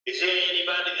Is there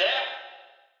anybody there?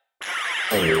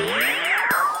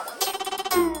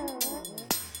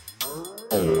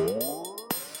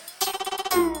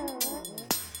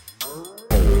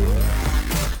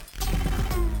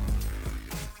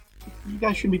 You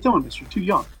guys shouldn't be doing this. You're too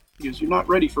young because you're not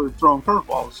ready for throwing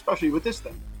curveballs, especially with this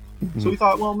thing. So we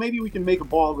thought, well, maybe we can make a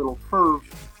ball that'll curve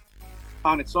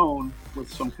on its own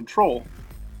with some control,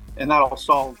 and that'll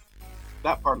solve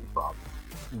that part of the problem.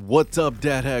 What's up,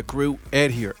 Dad Hat Crew?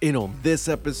 Ed here. And on this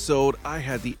episode, I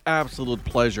had the absolute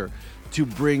pleasure to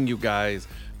bring you guys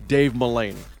Dave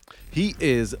Mulaney. He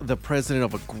is the president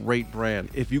of a great brand.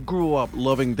 If you grew up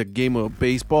loving the game of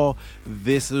baseball,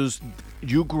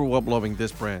 you grew up loving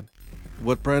this brand.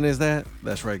 What brand is that?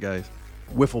 That's right, guys.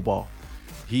 Wiffle Ball.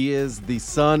 He is the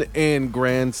son and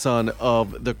grandson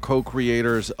of the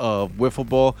co-creators of Wiffle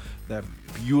Ball, that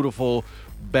beautiful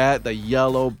bat, the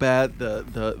yellow bat,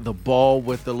 the ball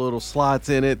with the little slots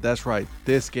in it. That's right,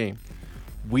 this game.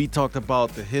 We talked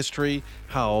about the history,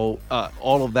 how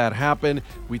all of that happened.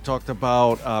 We talked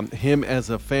about him as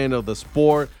a fan of the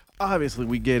sport. Obviously,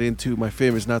 we get into my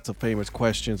famous, not so famous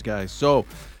questions, guys. So,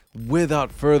 without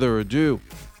further ado,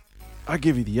 I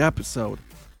give you the episode.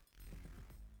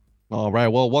 All right.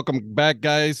 Well, welcome back,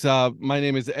 guys. My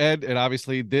name is Ed, and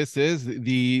obviously this is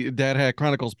the Dad Hat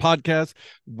Chronicles podcast.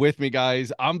 With me,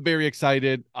 guys, I'm very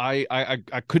excited. I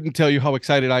couldn't tell you how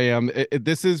excited I am.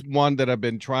 This is one that I've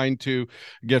been trying to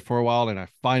get for a while, and I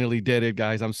finally did it,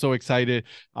 guys. I'm so excited.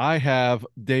 I have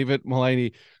David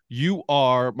Mulaney. You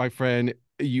are, my friend.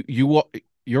 You're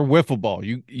Wiffle Ball.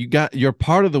 You're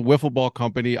part of the Wiffle Ball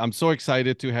company. I'm so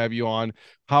excited to have you on.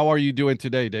 How are you doing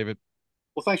today, David?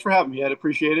 Well, thanks for having me, Ed.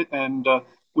 Appreciate it. And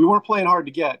we weren't playing hard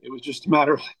to get. It was just a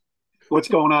matter of what's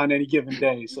going on any given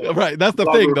day. So Right. That's I'm the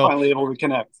glad we thing, were though. finally able to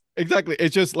connect. Exactly.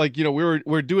 It's just like,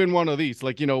 we're doing one of these,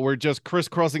 like, we're just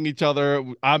crisscrossing each other.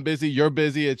 I'm busy, you're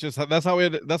busy. It's just that's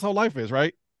how life is,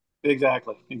 right?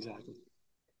 Exactly.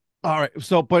 All right.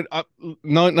 So, but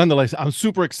nonetheless, I'm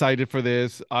super excited for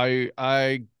this.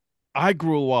 I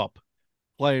grew up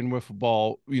playing with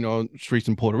ball, streets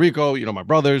in Puerto Rico, my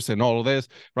brothers and all of this,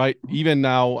 right? Even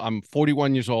now, I'm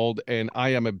 41 years old and I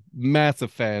am a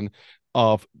massive fan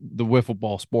of the wiffle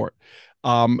ball sport.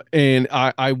 And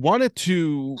I wanted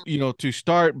to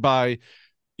start by,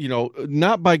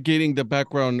 not by getting the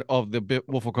background of the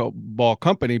wiffle ball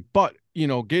company, but,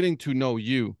 getting to know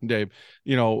you, Dave.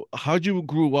 How'd you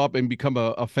grew up and become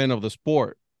a fan of the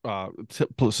sport?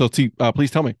 Please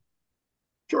tell me.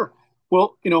 Sure.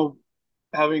 Well,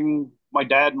 having my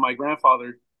dad and my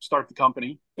grandfather start the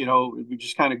company, we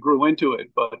just kind of grew into it.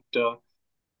 But,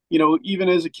 even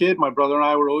as a kid, my brother and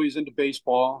I were always into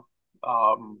baseball,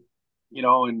 um,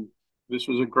 and this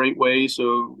was a great way.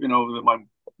 So,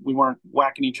 we weren't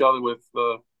whacking each other with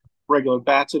regular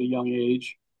bats at a young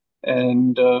age.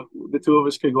 And the two of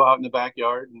us could go out in the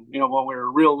backyard. And, when we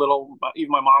were real little,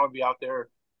 even my mom would be out there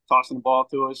tossing the ball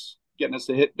to us, getting us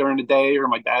to hit during the day, or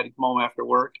my dad would come home after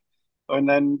work. And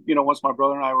then, once my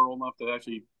brother and I were old enough to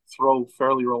actually throw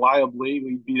fairly reliably,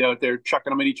 we'd be out there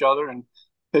chucking them at each other and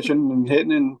pitching and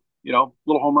hitting and,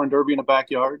 little home run derby in the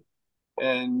backyard.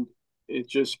 And it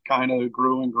just kind of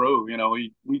grew and grew.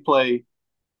 We play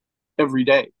every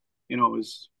day. It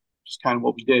was just kind of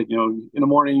what we did. In the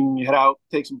morning, you head out,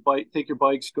 take your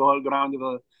bikes, go down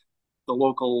to the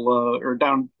local or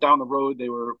down the road. They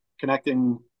were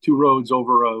connecting two roads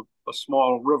over a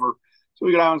small river. So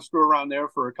we go down and screw around there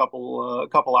for a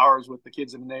couple hours with the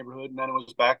kids in the neighborhood, and then it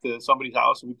was back to somebody's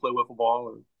house and we play wiffle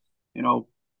ball, or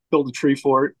build a tree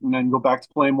fort, and then go back to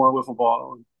playing more wiffle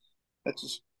ball. And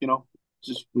that's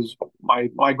just was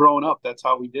my growing up. That's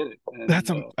how we did it. And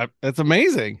That's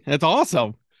amazing. That's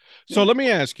awesome. So yeah. let me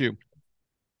ask you.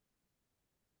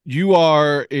 You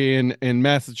are in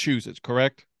Massachusetts,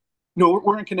 correct? No,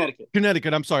 we're in Connecticut.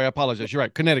 Connecticut. I'm sorry. I apologize. You're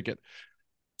right. Connecticut.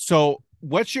 So,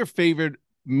 what's your favorite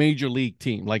major league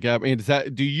team? Like, I mean,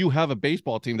 do you have a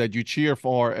baseball team that you cheer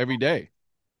for every day?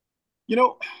 You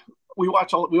know, we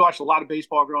watched a lot of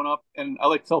baseball growing up, and I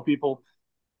like to tell people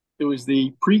it was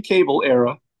the pre-cable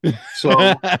era. So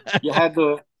you had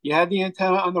the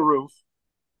antenna on the roof,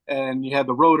 and you had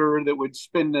the rotor that would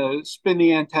spin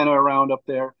the antenna around up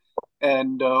there.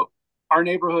 And our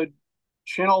neighborhood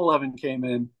channel 11 came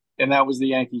in, and that was the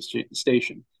Yankees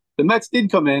station. The Mets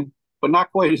did come in, but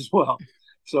not quite as well.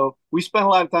 So we spent a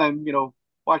lot of time,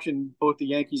 watching both the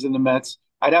Yankees and the Mets.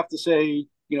 I'd have to say,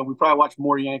 we probably watched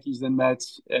more Yankees than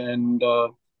Mets, and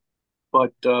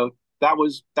but that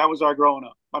was our growing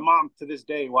up. My mom to this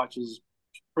day watches,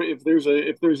 if there's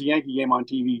a Yankee game on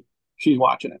TV, she's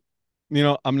watching it.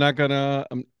 I'm not gonna.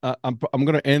 I'm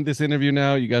gonna end this interview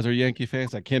now. You guys are Yankee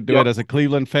fans. I can't do it Yep. as a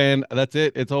Cleveland fan. That's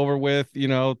it. It's over with.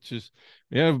 Just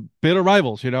yeah, bitter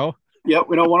rivals. Yep.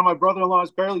 One of my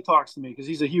brother-in-laws barely talks to me because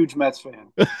he's a huge Mets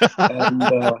fan, and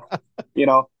you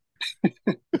know,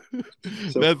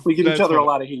 so we give each That's other a funny.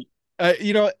 lot of heat. Uh,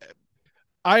 you know,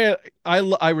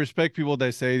 I respect people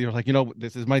that say you're like,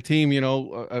 this is my team.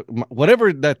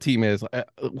 Whatever that team is.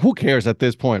 Who cares at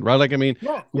this point, right? Like, I mean,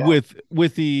 Yeah, yeah.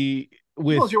 with the As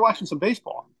long as with you're watching some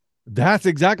baseball. That's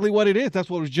exactly what it is. That's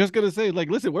what I was just gonna say. Like,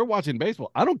 listen, we're watching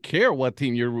baseball. I don't care what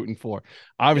team you're rooting for.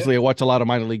 Yeah, Obviously, I watch a lot of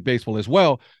minor league baseball as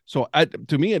well. So,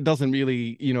 to me, it doesn't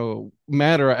really,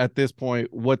 matter at this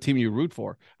point what team you root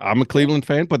for. I'm a yeah, Cleveland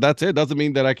fan, but that's it. Doesn't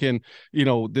mean that I can,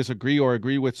 disagree or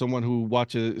agree with someone who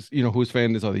watches, whose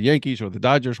fan is of the Yankees or the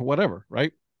Dodgers or whatever,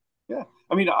 right? yeah.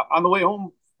 I mean, on the way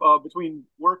home, between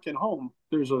work and home,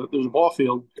 there's a ball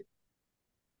field.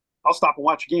 I'll stop and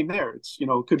watch a game there. It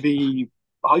could be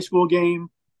a high school game.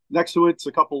 Next to it's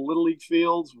a couple little league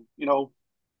fields.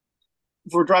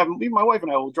 If we're driving, even my wife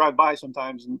and I will drive by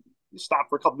sometimes and stop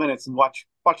for a couple minutes and watch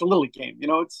a little league game.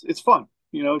 It's fun.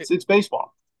 It's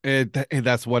baseball. And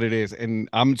that's what it is. And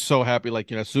I'm so happy.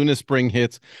 Like, as soon as spring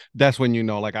hits, that's when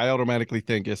like I automatically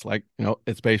think it's like,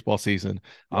 it's baseball season.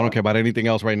 I don't Yeah. care about anything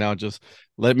else right now. Just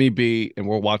let me be and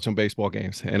we'll watch some baseball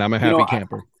games. And I'm a You know, happy I,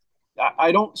 camper.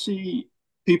 I don't see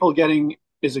people getting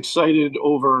as excited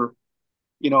over,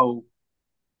 you know,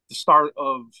 the start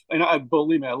of, and I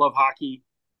believe me, I love hockey.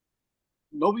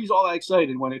 Nobody's all that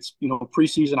excited when it's,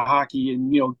 preseason of hockey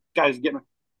and, guys getting,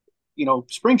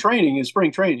 spring training is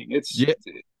spring training. Yeah,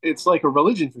 It's like a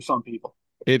religion for some people.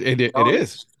 it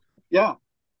is. Yeah,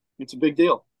 it's a big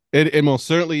deal. It most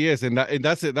certainly is, and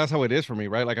that's it. That's how it is for me,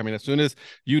 right? Like, I mean, as soon as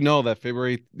that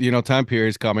February, time period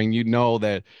is coming,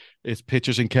 that it's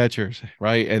pitchers and catchers,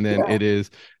 right? And then Yeah. it is,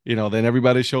 then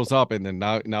everybody shows up, and then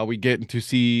now we get to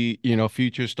see,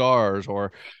 future stars.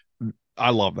 Or I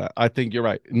love that. I think you're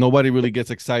right. Nobody really gets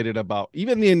excited about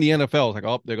even in the NFL. It's like,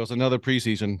 oh, there goes another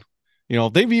preseason.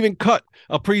 They've even cut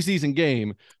a preseason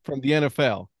game from the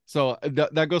NFL, so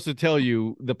that goes to tell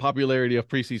you the popularity of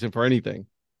preseason for anything.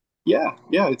 Yeah,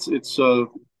 yeah,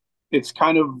 it's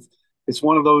kind of it's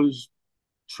one of those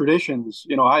traditions.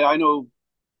 I know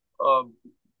uh,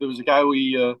 there was a guy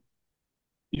we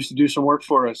used to do some work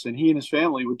for us, and he and his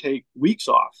family would take weeks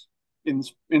off in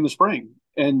the spring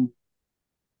and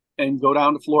go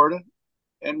down to Florida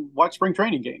and watch spring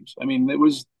training games. I mean, that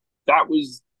was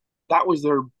that was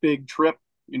their big trip.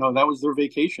 That was their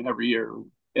vacation every year,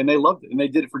 and they loved it, and they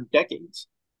did it for decades.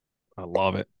 I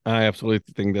love it. I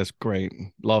absolutely think that's great.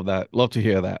 Love that. Love to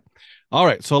hear that. All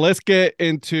right, so let's get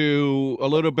into a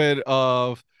little bit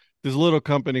of this little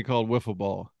company called Wiffle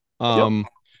Ball. Yep,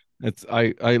 It's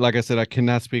I like I said, I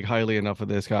cannot speak highly enough of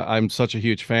this guy. I'm such a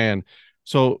huge fan.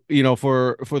 So,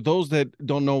 for those that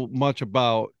don't know much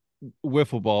about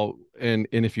Wiffle Ball, and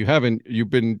if you haven't, you've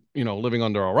been, living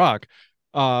under a rock.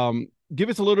 Um, Give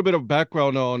us a little bit of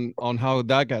background on how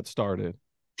that got started.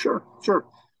 sure, sure.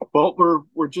 Well,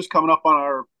 we're just coming up on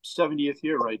our 70th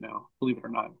year right now, believe it or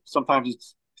not. Sometimes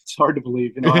it's hard to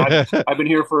believe. I've been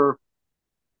here for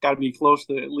got to be close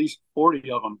to at least 40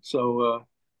 of them. So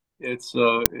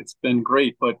it's been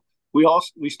great. But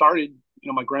we started.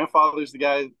 My grandfather's the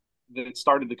guy that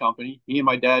started the company. He and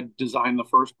my dad designed the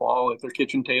first ball at their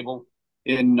kitchen table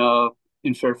in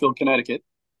Fairfield, Connecticut.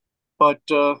 But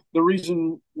the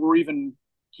reason we're even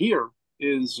here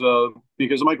is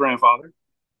because of my grandfather.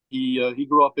 He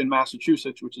grew up in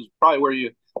Massachusetts, which is probably where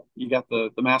you got the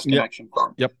Mass Yep. connection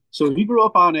from. Yep. So he grew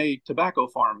up on a tobacco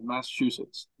farm in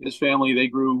Massachusetts. His family they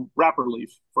grew wrapper leaf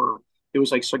for it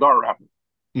was like cigar wrapper,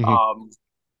 Hmm. um,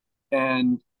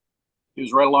 and he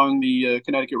was right along the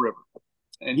Connecticut River.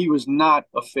 And he was not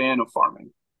a fan of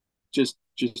farming. Just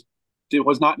it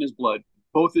was not in his blood.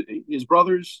 Both his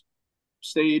brothers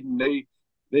stayed, and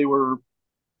they were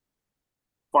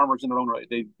farmers in their own right.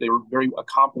 They were very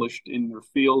accomplished in their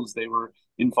fields. They were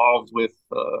involved with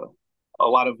a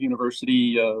lot of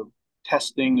university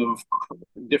testing of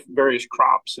different various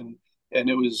crops, and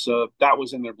it was that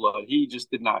was in their blood. He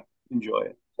just did not enjoy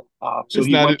it. So It's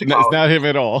he not went to it's college. not him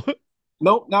at all.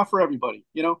 No, not for everybody.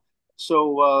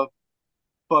 So,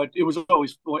 but it was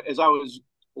always as I was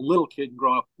a little kid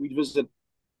growing up, we'd visit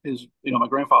my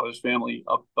grandfather's family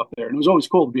up there, and it was always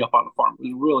cool to be up on the farm.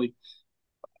 It was really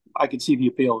I could see the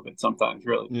appeal of it sometimes,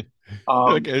 really. Yeah.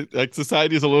 Um, Okay, like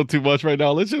society is a little too much right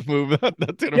now. Let's just move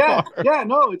not too yeah, far. yeah,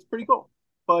 no, it's pretty cool.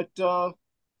 But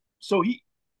so he's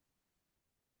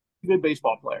a good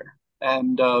baseball player,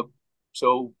 and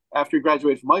so after he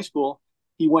graduated from high school,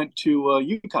 he went to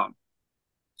UConn.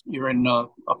 You're in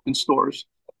up in Stores,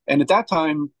 and at that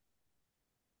time,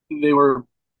 they were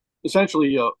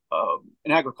essentially an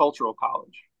agricultural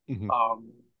college. Hmm.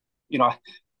 Um, you know,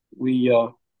 we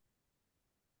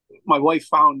my wife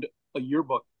found a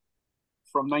yearbook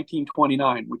from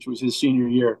 1929, which was his senior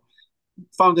year.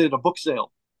 Found it at a book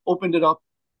sale. Opened it up,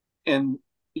 and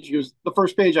she goes, "The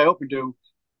first page I opened to,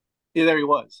 yeah, there he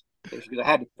was." So she goes, "I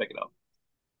had to pick it up."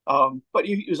 But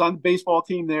he was on the baseball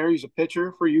team there. He's a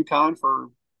pitcher for UConn for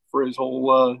his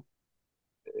whole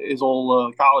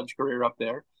college career up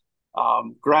there.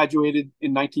 Graduated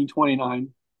in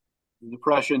 1929.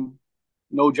 Depression,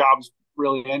 no jobs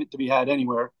really to be had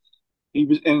anywhere. He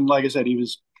was, and like I said,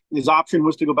 his option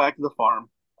was to go back to the farm,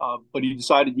 but he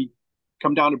decided he'd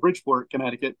come down to Bridgeport,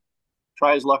 Connecticut,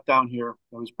 try his luck down here.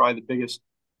 That was probably the biggest,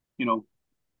 you know,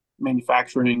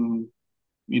 manufacturing,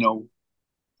 you know,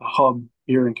 hub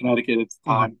here in Connecticut at the Hmm.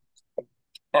 time.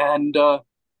 And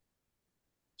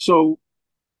so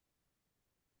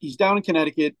he's down in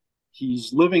Connecticut.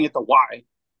 He's living at the Y.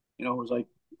 It was like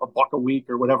a buck a week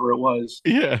or whatever it was,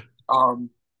 Yeah. um,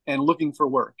 and looking for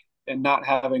work and not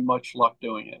having much luck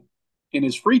doing it. In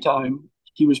his free time,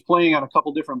 he was playing on a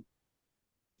couple different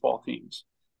ball teams,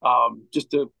 just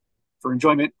to for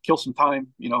enjoyment, kill some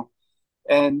time.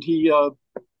 And he had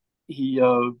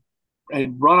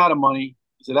run out of money.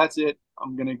 He said, "That's it.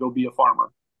 I'm going to go be a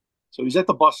farmer." So he's at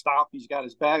the bus stop. He's got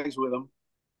his bags with him,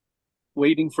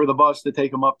 waiting for the bus to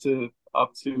take him up to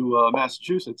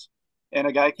Massachusetts. And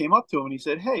a guy came up to him and he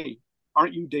said, "Hey,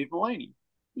 aren't you Dave Mulaney?"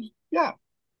 He goes, "Yeah."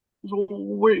 He goes, "Well,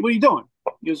 what are you doing?"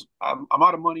 He goes, I'm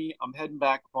out of money. I'm heading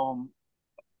back home.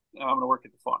 And I'm going to work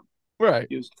at the farm." Right.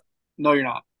 He goes, "No, you're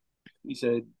not." He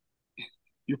said,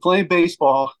 "You're playing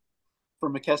baseball for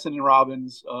McKesson and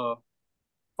Robbins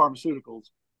Pharmaceuticals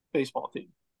baseball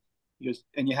team." He goes,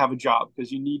 "And you have a job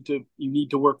because you need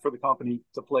to work for the company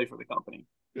to play for the company."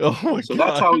 Oh my So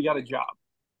that's God. how he got a job.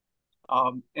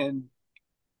 And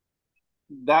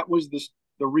that was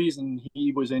the reason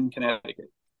he was in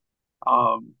Connecticut,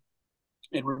 um,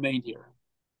 and remained here.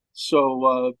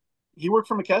 So he worked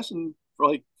for McKesson for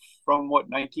like from what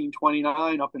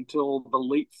 1929 up until the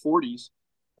late 40s,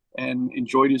 and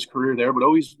enjoyed his career there, but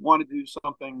always wanted to do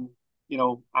something,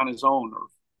 on his own, or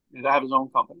to have his own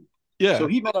company. So Yeah.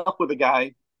 he met up with a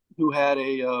guy who had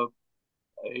a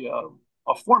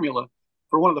a formula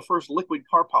for one of the first liquid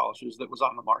car polishes that was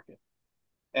on the market,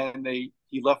 and he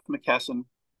left McKesson,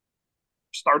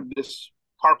 started this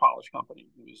car polish company.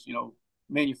 He was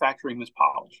manufacturing this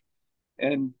polish,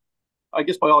 and I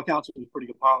guess by all accounts it was pretty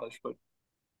good polish, but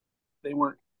they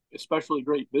weren't especially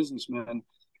great businessmen.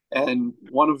 And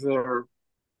one of their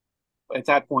at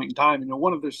that point in time,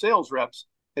 one of their sales reps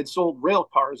had sold rail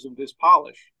cars of this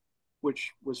polish,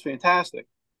 which was fantastic.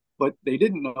 But they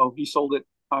didn't know he sold it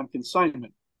on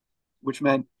consignment, which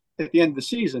meant at the end of the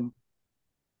season,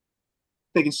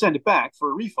 they can send it back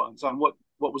for refunds on what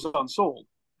was unsold.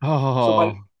 So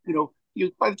Oh,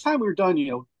 by the time we were done,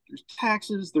 there's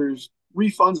taxes, there's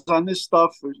refunds on this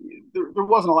stuff. There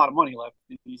wasn't a lot of money left.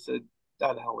 He said,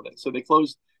 "Ah, the hell with it." So they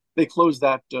closed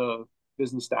that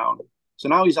business down. So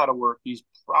now he's out of work. He's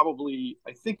probably,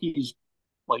 I think he's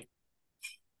like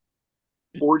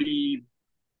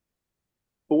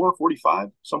 44, 45,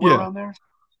 somewhere yeah. around there.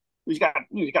 He's got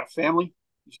a family.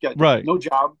 He's got Right. no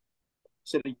job. He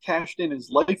said he cashed in his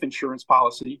life insurance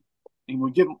policy and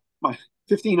would give him my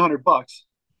 $1,500,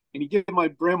 and he gave my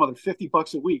grandmother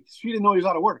 $50 a week. She didn't know he was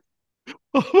out of work.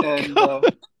 Oh my And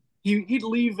God. he'd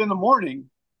leave in the morning,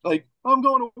 like, "Oh, I'm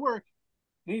going to work,"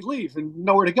 and he'd leave and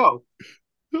nowhere to go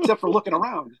except for looking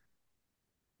around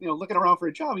for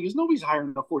a job. He goes, "Nobody's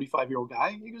hiring a 45-year-old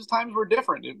guy." He goes, "Times were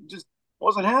different. It just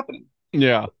wasn't happening."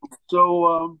 Yeah.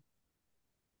 So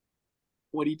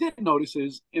what he did notice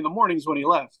is in the mornings when he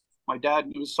left,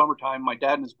 it was summertime, my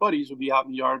dad and his buddies would be out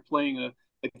in the yard playing a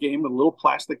game with a little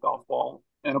plastic golf ball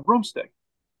and a broomstick.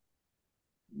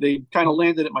 They kind of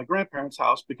landed at my grandparents'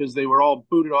 house because they were all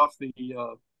booted off the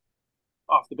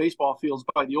baseball fields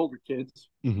by the older kids,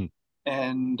 Hmm.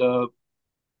 and you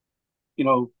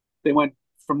know they went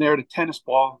from there to tennis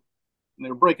ball, and they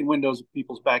were breaking windows of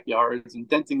people's backyards and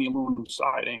denting the aluminum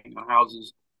siding on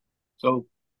houses. So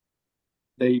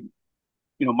they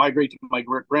migrate to my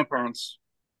grandparents'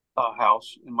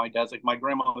 house, and my dad's like, "My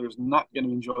grandmother is not going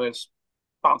to enjoy us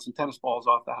bouncing tennis balls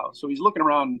off the house." So he's looking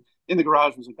around. In the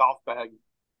garage was a golf bag,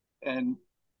 and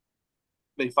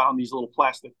they found these little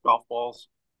plastic golf balls.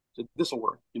 So this will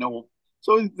work.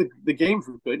 So the games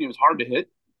were good. It was hard to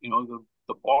hit.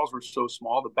 The balls were so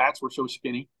small, the bats were so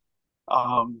skinny,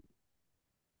 um,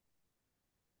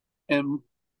 and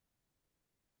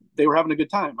they were having a good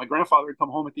time. My grandfather would come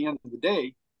home at the end of the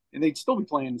day, and they'd still be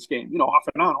playing this game, off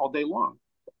and on all day long.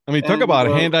 I mean, talk And about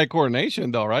hand-eye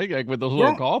coordination, though, right? Like with those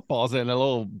little yeah, golf balls and a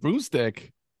little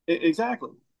broomstick.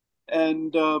 exactly.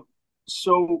 And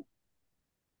so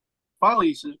finally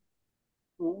he says,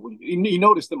 well, he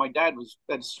noticed that my dad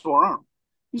had a sore arm.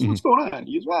 He said, Hmm. "What's going on?"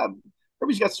 He goes, "Well,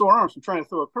 everybody's got sore arms from trying to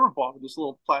throw a curveball with this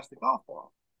little plastic golf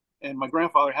ball." And my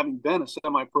grandfather, having been a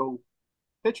semi-pro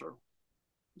pitcher,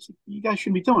 he said, "You guys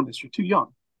shouldn't be doing this. You're too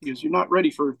young." He goes, "You're not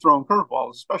ready for throwing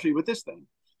curveballs, especially with this thing."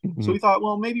 So Hmm. we thought,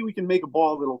 well, maybe we can make a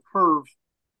ball that'll curve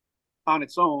on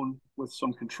its own with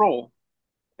some control,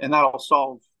 and that'll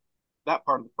solve that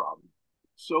part of the problem.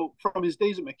 So from his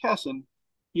days at McKesson,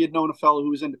 he had known a fellow who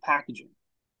was into packaging.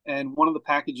 And one of the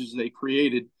packages they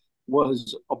created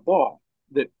was a ball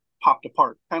that popped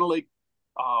apart, kind of like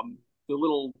the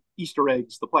little Easter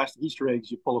eggs, the plastic Easter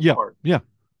eggs you pull Yeah, apart. yeah.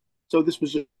 So this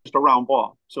was just a round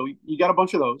ball. So he got a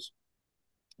bunch of those.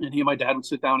 And he and my dad would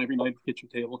sit down every night at the kitchen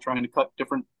table trying to cut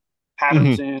different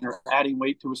Hmm. patterns in or adding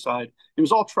weight to a side. It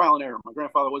was all trial and error. My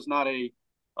grandfather was not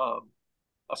uh,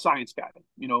 a science guy,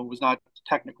 was not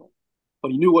technical,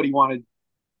 but he knew what he wanted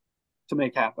to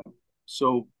make happen.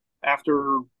 So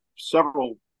after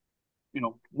several,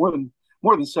 more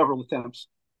than several attempts,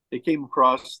 they came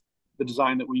across the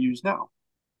design that we use now.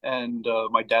 And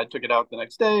my dad took it out the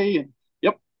next day, and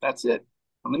yep, that's it.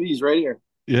 One of these right here.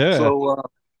 Yeah.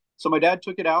 So my dad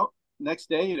took it out next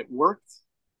day, and it worked.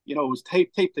 It was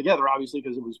taped together, obviously,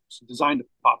 because it was designed to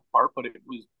pop apart, but it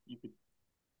was you could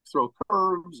throw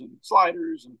curves and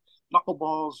sliders and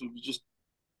knuckleballs. It was just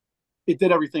it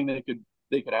did everything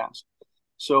they could ask.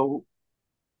 So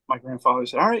my grandfather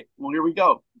said, "All right, well here we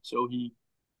go." So he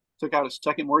took out a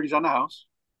second mortgage on the house,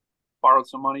 borrowed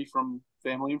some money from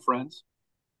family and friends,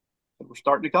 and we're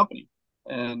starting a company.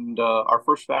 And our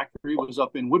first factory was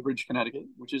up in Woodbridge, Connecticut,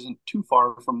 which isn't too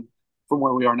far from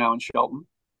where we are now in Shelton.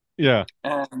 Yeah.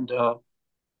 And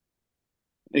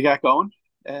it got going.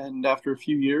 And after a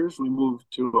few years, we moved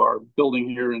to our building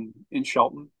here in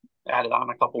Shelton, added on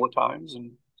a couple of times.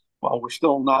 And while we're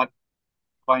still not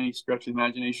by any stretch of the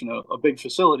imagination a big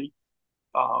facility,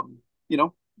 um, you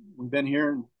know, we've been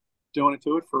here and doing it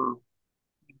to it for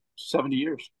 70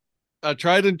 years.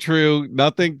 Tried and true.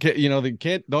 Nothing, they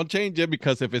can't, don't change it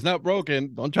because if it's not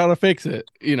broken, don't try to fix it.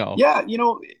 Yeah, and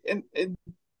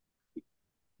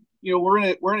we're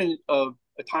in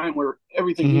a time where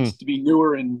everything Hmm. needs to be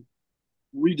newer and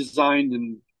redesigned,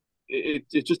 and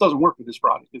it just doesn't work with this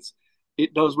product.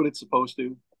 It does what it's supposed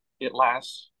to. It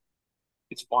lasts.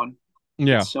 It's fun.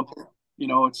 Yeah. It's simple.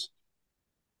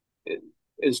 It,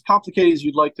 as complicated as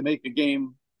you'd like to make a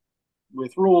game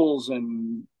with rules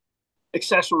and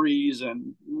accessories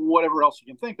and whatever else you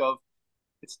can think of,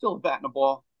 it's still a bat and a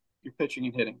ball. You're pitching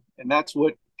and hitting, and that's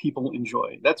what people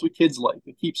enjoy. That's what kids like.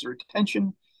 It keeps their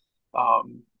attention.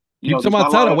 Um, Keeps them there's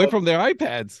not a outside lot away of from their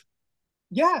iPads.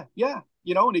 yeah, yeah.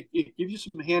 And it gives you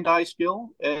some hand-eye skill,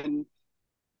 and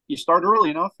you start early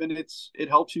enough, and it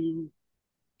helps you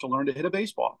to learn to hit a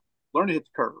baseball, learn to hit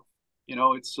the curve.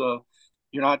 It's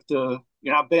you're not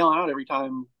bailing out every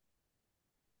time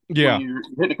when Yeah. you're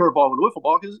hitting a curveball with a wiffle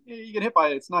ball because you get hit by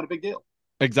it. It's not a big deal.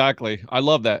 Exactly. I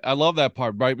love that. I love that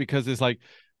part, right? Because it's like,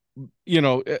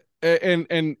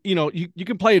 and you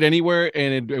can play it anywhere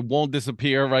and it won't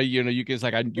disappear, right? You can, it's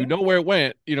like you Yeah, know where it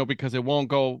went, because it won't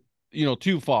go,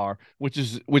 too far, which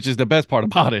is the best part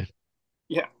about it.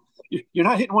 yeah. You're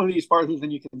not hitting one of these farther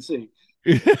than you can see.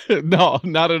 No,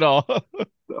 not at all.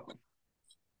 So,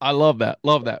 I love that.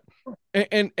 Love that.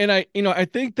 And I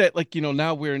think that, like,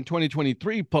 now we're in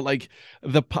 2023, but like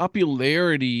the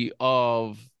popularity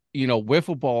of,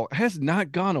 wiffle ball has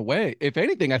not gone away. If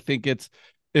anything, I think if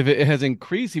it has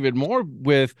increased even more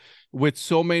with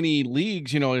so many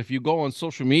leagues. If you go on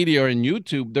social media or in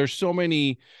YouTube, there's so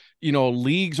many,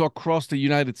 leagues across the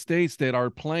United States that are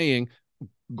playing,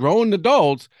 grown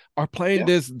adults are playing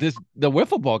yeah, the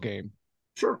wiffle ball game.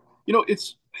 sure.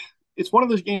 It's one of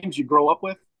those games you grow up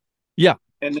with, Yeah.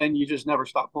 and then you just never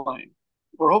stop playing,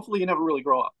 or hopefully you never really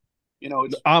grow up.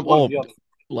 It's I'm one or oh the other.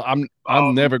 I'm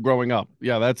Um, never growing up.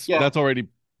 Yeah, yeah, that's already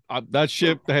that sure.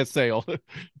 ship has sailed.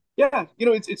 Yeah,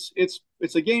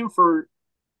 it's a game for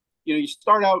you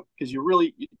start out because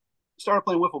you start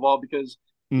playing wiffle ball because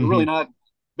you're Hmm. really not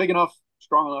big enough,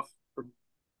 strong enough, or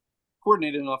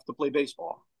coordinated enough to play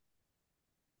baseball.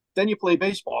 Then you play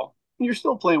baseball, and you're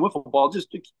still playing wiffle ball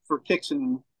just for kicks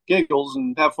and giggles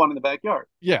and have fun in the backyard.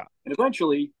 Yeah, And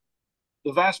eventually,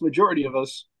 the vast majority of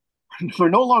us are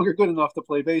no longer good enough to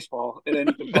play baseball at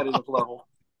any competitive no. level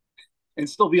and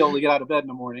still be able to get out of bed in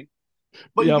the morning.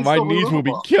 But you Yeah, can my still play knees will wiffle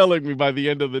be ball. killing me by the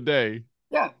end of the day.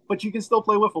 Yeah, but you can still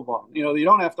play wiffle ball. You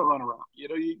don't have to run around.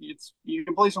 You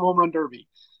can play some home run derby.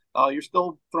 you're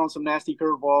still throwing some nasty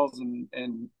curveballs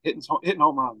and hitting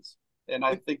home runs. And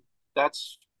I think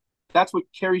that's that's what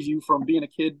carries you from being a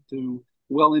kid to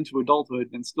well into adulthood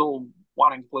and still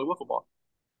wanting to play wiffle ball.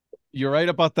 You're right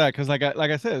about that because, like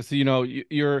I said, so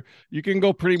you can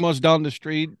go pretty much down the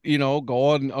street, go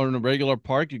on a regular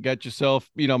park. You get yourself,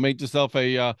 make yourself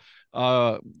a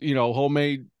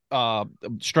homemade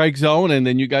strike zone, and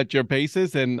then you got your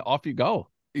paces, and off you go.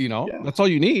 Yeah, That's all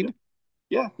you yeah, need.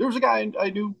 yeah. There was a guy I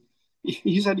knew.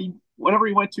 He said he whenever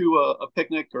he went to a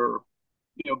picnic or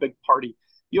big party,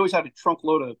 he always had a trunk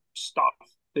load of stuff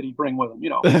that he'd bring with him.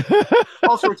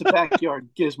 All sorts of backyard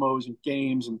gizmos and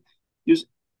games, and he was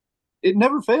it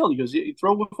never failed. He goes, you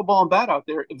throw a wiffle ball and bat out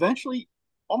there. Eventually,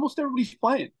 almost everybody's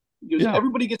playing. He goes, Yeah.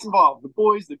 everybody gets involved. The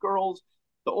boys, the girls,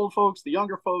 the old folks, the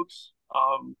younger folks.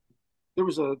 There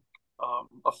was a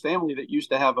family that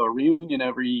used to have a reunion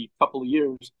every couple of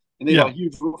years, and they had Yeah. a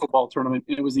huge wiffle ball tournament,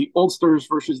 and it was the oldsters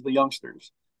versus the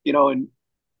youngsters. And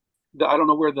I don't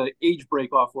know where the age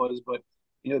break off was, but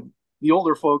the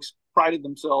older folks prided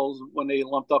themselves when they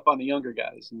lumped up on the younger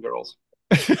guys and girls.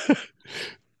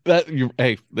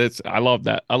 Hey, that's I love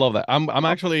that. I love that. I'm Oh,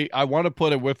 actually I want to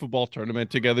put a wiffle ball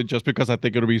tournament together just because I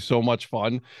think it'll be so much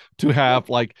fun to yeah, have,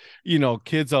 like,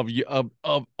 kids of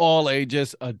all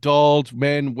ages, adults,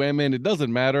 men, women, it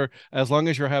doesn't matter. As long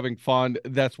as you're having fun,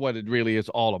 that's what it really is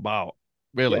all about.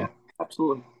 yeah, Really.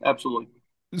 absolutely, absolutely.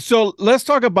 So let's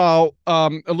talk about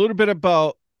a little bit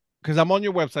about, because I'm on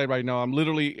your website right now. I'm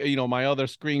literally, my other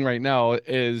screen right now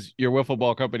is your wiffle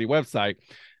ball company website.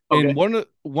 And Okay.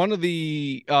 one of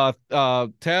the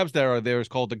tabs that are there is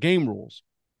called the game rules,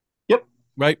 Yep.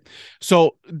 right?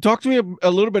 So talk to me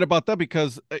a little bit about that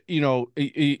because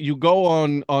you go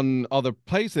on other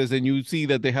places and you see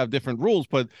that they have different rules,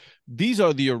 but these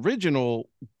are the original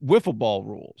wiffle ball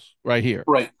rules right here.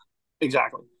 Right.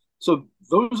 Exactly. So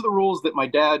those are the rules that my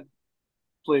dad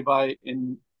played by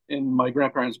in my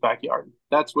grandparents' backyard.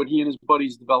 That's what he and his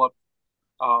buddies developed.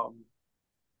 Um,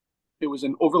 it was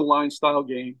an over the line style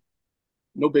game,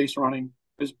 no base running.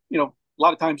 Because a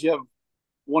lot of times you have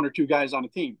one or two guys on a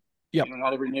team. Yep,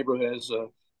 Not every neighborhood has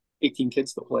 18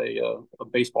 kids to play a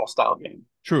baseball style game.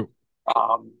 true.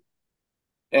 Um,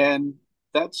 and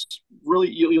that's really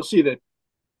you'll see that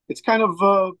it's kind of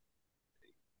the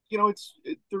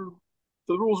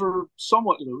rules are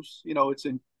somewhat loose. It's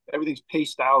in everything's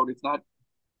paced out. It's not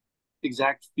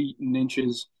exact feet and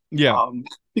inches, Yeah. um,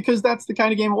 because that's the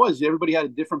kind of game it was. Everybody had a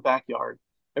different backyard.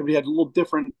 Everybody had a little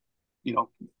different. You know,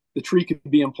 the tree could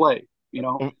be in play.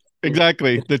 Oh, the,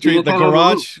 exactly. The the tree, antenna on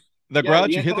the roof. the Yeah, garage,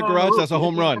 the you hit the antenna on the garage, roof. that's a You hit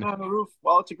home the run. antenna on the roof.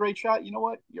 Well, it's a great shot. You know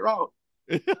what? You're out.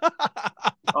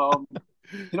 Um,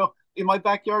 in my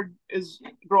backyard is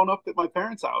growing up at my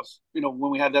parents' house.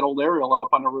 When we had that old aerial up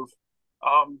on the roof.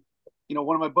 Um,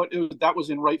 one of my that was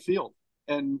in right field,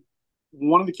 and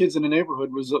one of the kids in the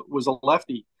neighborhood was a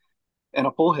lefty and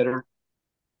a pull hitter,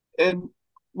 and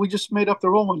we just made up the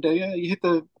rule one day. Yeah, you hit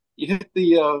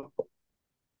the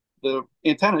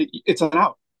antenna, it's an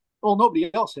out. Well,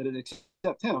 nobody else hit it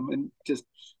except him, and just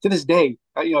to this day,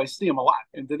 I see him a lot,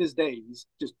 and to this day, he's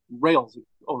just rails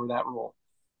over that rule.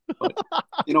 But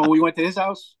when we went to his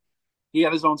house, he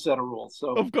had his own set of rules,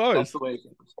 so Of that's course. the way it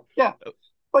goes. Yeah,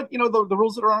 but the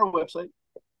rules that are on our website,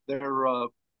 they're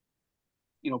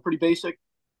pretty basic.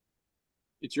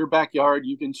 It's your backyard.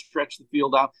 You can stretch the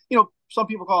field out. Some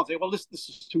people call and say, "Well, this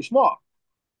is too small."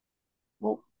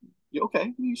 Well,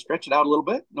 okay, you stretch it out a little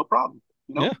bit, no problem.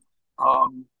 Yeah.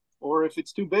 Um, or if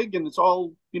it's too big and it's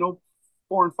all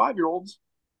 4 and 5 year olds,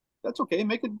 that's okay.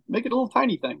 Make it a little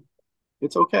tiny thing.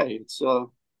 It's okay. It's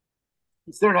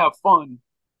there to have fun,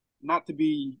 not to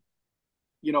be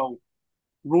you know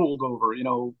ruled over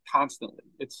constantly.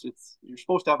 It's you're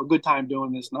supposed to have a good time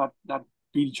doing this, not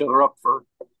beat each other up for.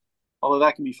 Although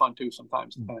that can be fun too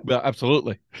sometimes. Yeah,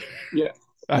 absolutely. Yeah,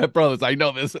 I have brothers. I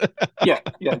know this. yeah,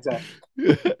 yeah,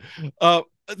 exactly. uh,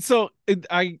 so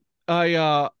I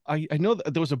know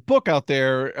that there was a book out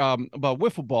there about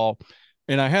wiffle ball,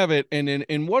 and I have it. And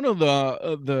in one of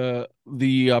the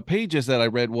pages that I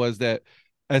read was that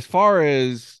as far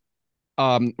as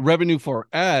revenue for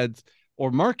ads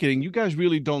or marketing, you guys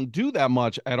really don't do that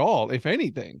much at all, if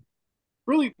anything.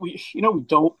 Really, we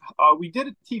don't. We did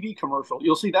a TV commercial.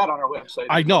 You'll see that on our website.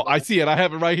 I There's a know. I see it. I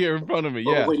have it right here in front of me.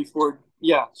 little Yeah. lady Ford.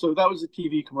 Yeah, so that was a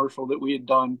TV commercial that we had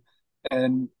done,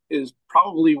 and is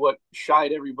probably what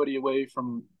shied everybody away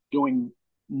from doing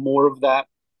more of that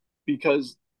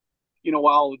because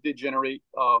while it did generate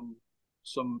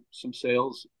some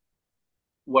sales,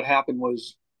 what happened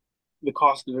was the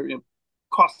cost of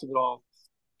it all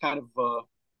kind of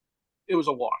it was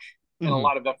a wash and a Hmm.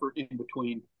 lot of effort in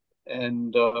between.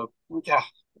 And yeah,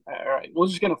 all right, we're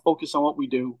just going to focus on what we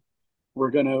do.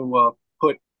 We're going to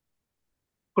put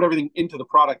everything into the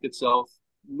product itself,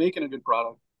 making a good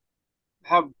product,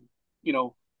 have you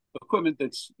know equipment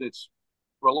that's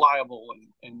reliable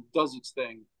and does its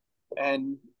thing,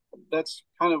 and that's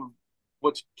kind of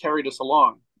what's carried us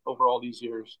along over all these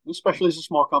years, especially as a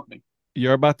small company.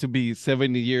 You're about to be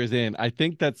 70 years in. I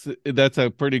think that's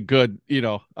a pretty good,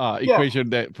 Yeah, equation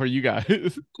that for you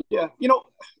guys. yeah.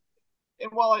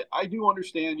 And while I do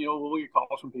understand, we'll get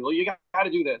calls from people, you got to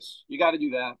do this, you got to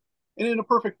do that. And in a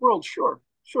perfect world, sure,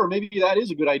 maybe that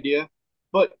is a good idea,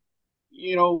 but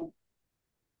you know,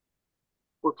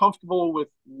 we're comfortable with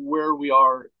where we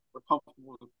are. We're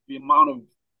comfortable with the amount of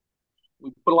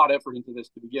we put a lot of effort into this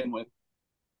to begin with.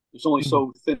 There's only Mhm.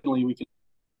 so thinly we can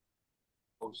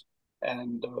close,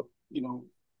 and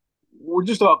we're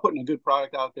just about putting a good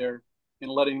product out there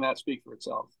and letting that speak for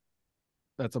itself.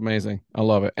 That's amazing. I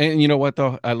love it. And you know what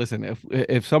though? I listen,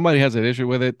 if somebody has an issue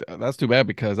with it, that's too bad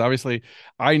because obviously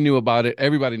I knew about it.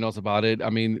 Everybody knows about it.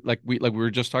 I mean, like we were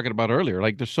just talking about earlier.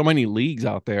 Like there's so many leagues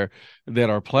out there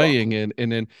that are Yeah, playing and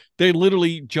then they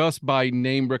literally just by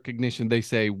name recognition they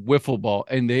say wiffle ball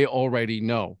and they already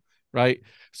know, right?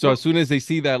 So yeah, as soon as they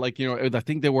see that, like, I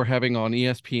think they were having on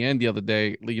ESPN the other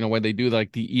day, when they do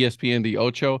like the ESPN the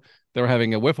Ocho, they were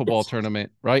having a wiffle ball yes.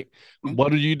 tournament, right? Mhm.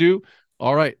 What do?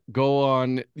 All right, go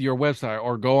on your website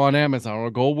or go on Amazon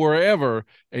or go wherever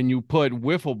and you put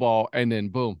wiffle ball and then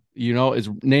boom, it's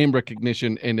name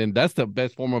recognition. And then that's the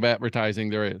best form of advertising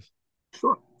there is.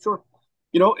 Sure.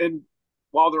 And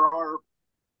while there are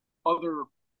other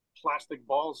plastic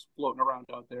balls floating around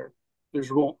out there, there's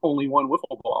only one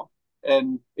wiffle ball,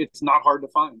 and it's not hard to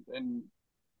find. And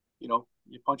you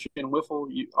punch in wiffle,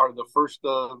 you are the first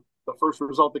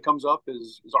result that comes up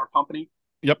is our company.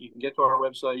 Yep. You can get to our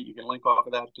website, you can link off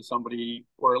of that to somebody,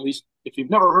 or at least if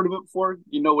you've never heard of it before,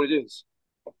 you know what it is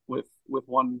with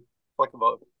one click of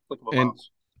a And mouse.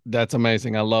 that's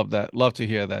amazing. I love that. Love to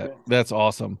hear that. Yeah. That's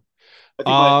awesome. I think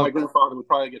my Um, grandfather would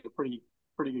probably get a pretty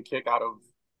good kick out of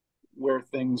where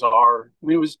things are. I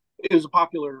mean, it was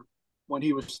popular when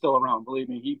he was still around. Believe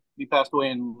me, he passed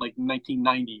away in like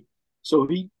 1990, so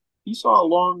he saw a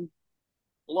long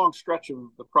stretch of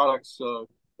the product's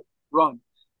run,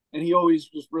 and he always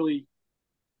just really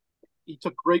he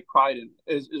took great pride in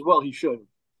as well. He should,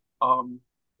 um,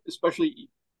 especially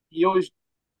he always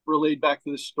relayed back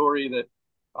to this story that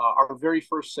our very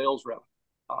first sales rep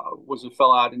was a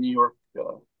fellow out in New York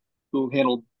who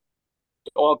handled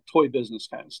all toy business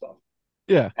kind of stuff,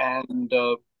 yeah. and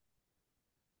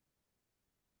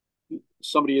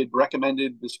somebody had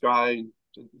recommended this guy.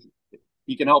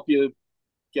 He can help you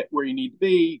get where you need to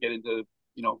be, get into,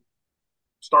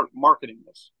 start marketing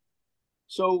this.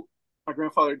 So my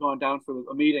grandfather had gone down for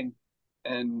a meeting,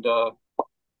 and the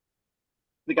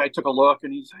guy took a look,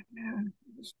 and he's like, "Man,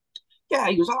 yeah."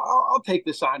 He goes, "I'll take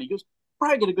this on." He goes,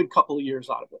 "Probably get a good couple of years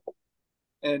out of it."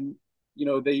 And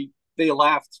they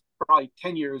laughed probably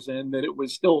 10 years in that it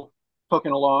was still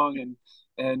cooking along,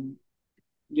 and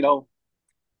you know,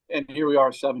 and here we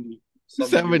are 70 years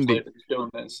 70. later doing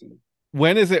this. And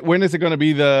When is it going to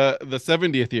be the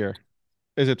 70th year?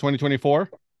 Is it 2024?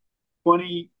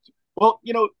 20, well,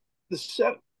 the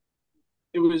set,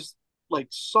 it was like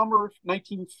summer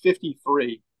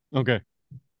 1953 Okay.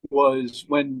 was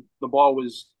when the ball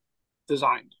was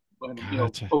designed. When,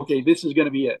 Gotcha. okay, this is going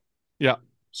to be it. Yeah.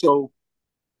 So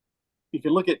you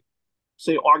can look at,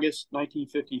 say, August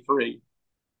 1953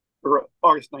 or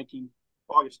August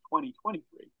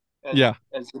 2023 Yeah.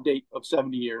 as the date of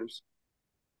 70 years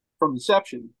from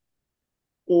inception.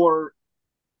 Or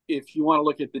if you want to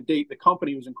look at the date the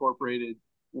company was incorporated,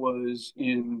 was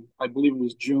in, I believe it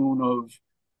was June of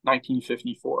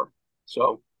 1954.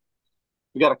 So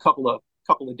we got a couple of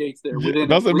dates there Yeah, it within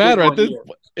doesn't within matter at one this year.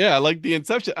 yeah, like the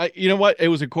inception. You know what? It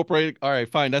was incorporated. All right,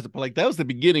 fine. That's like that was the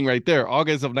beginning right there.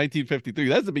 August of 1953.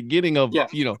 That's the beginning of, Yeah,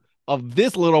 of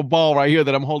this little ball right here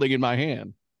that I'm holding in my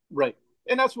hand. right.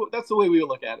 And that's the way we would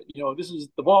look at it. This is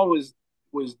the ball was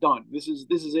done. This is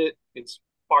it. It's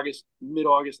mid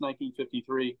August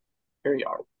 1953. Here you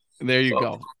are. And there you So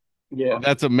go. yeah,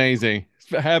 That's amazing.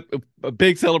 Have a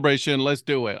big celebration. Let's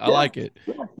do it. I yeah, like it.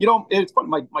 yeah. It's fun.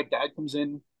 My dad comes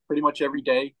in pretty much every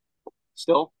day.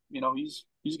 Still, he's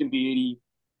going to be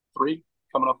 83,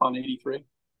 coming up on 83.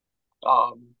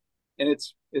 Um, and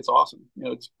it's awesome.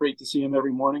 It's great to see him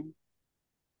every morning.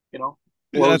 You know,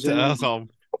 blows That's in. awesome.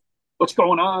 What's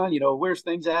going on? Where's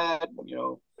things at?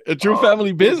 A true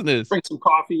family Bring, business. bring some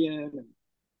coffee in, and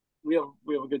we have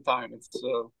a good time. It's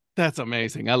That's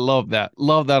amazing. I love that.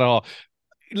 Love that all.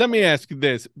 let me ask you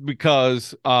this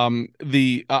because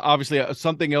the obviously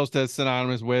something else that's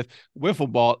synonymous with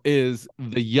wiffle ball is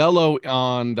the yellow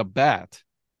on the bat.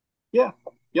 Yeah.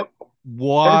 Yep.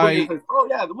 Everybody Why? says, "Oh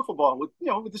yeah, the wiffle ball with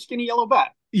with the skinny yellow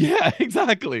bat." Yeah,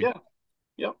 exactly. Yeah.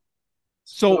 Yep.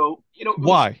 So So it was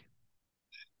why?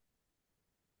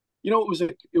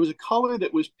 it was a color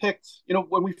that was picked.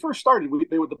 When we first started,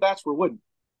 the bats were wooden.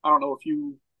 I don't know if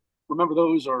you remember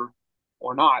those or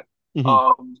not. Hmm.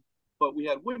 Um, but we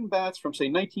had wooden bats from say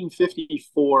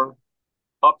 1954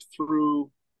 up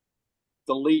through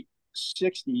the late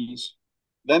 60s.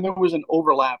 Then there was an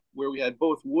overlap where we had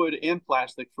both wood and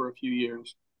plastic for a few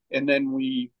years, and then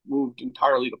we moved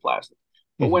entirely to plastic.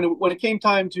 But Hmm. when it came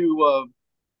time to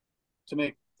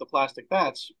make the plastic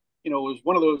bats, it was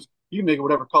one of those you can make it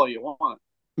whatever color you want,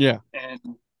 Yeah. and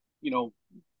you know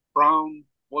brown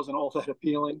wasn't all that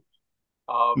appealing.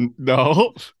 Um,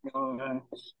 No.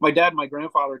 my dad and my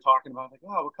grandfather were talking about like,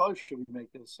 oh, what color should we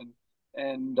make this?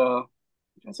 And I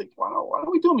was like, why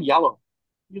don't we do them yellow?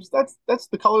 Because that's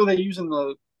the color they use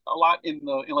a lot in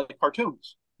like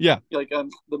cartoons, Yeah. like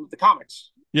the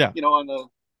comics, Yeah. on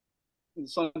the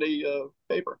Sunday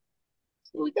paper.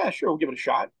 So yeah, sure, we'll give it a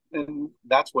shot, and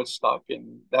that's what stuck,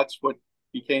 and that's what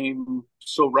became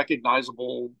so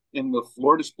recognizable in the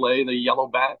floor display, the yellow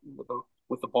bat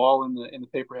with the ball and the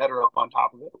paper header up on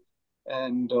top of it,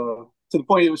 and to the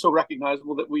point it was so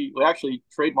recognizable that we actually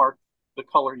trademarked the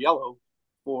color yellow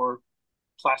for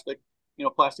plastic,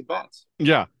 plastic bats,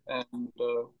 Yeah. and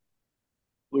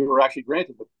we were actually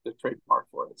granted the trademark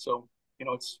for it. So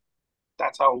it's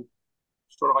that's how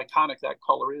sort of iconic that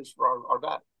color is for our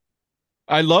bat.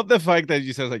 I love the fact that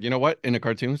you said like, you know what? In the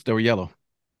cartoons, they were yellow.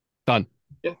 Done.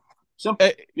 Yeah,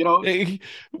 Eh, simple.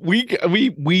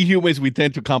 we humans we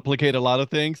tend to complicate a lot of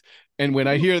things, and when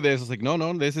I hear this, it's like, no,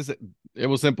 no, this is it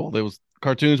was simple. There was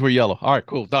cartoons were yellow. All right,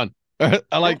 cool, done. I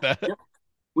Yeah, like that. yeah.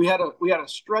 We had a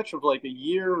stretch of like a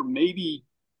year, maybe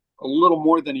a little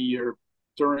more than a year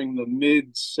during the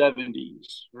mid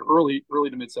 '70s or early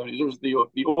to mid '70s. There was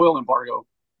the oil embargo,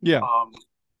 Yeah, um,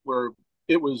 where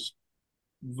it was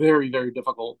very very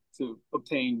difficult to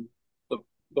obtain the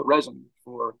the resin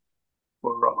for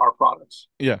our products.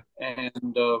 yeah,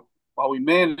 And while we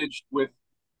managed with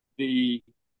the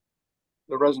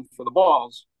the resin for the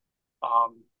balls,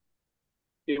 um,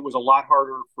 it was a lot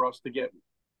harder for us to get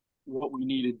what we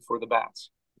needed for the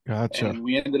bats, gotcha. and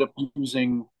we ended up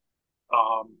using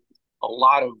um, a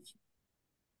lot of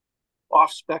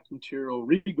off-spec material,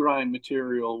 regrind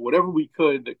material, whatever we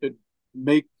could that could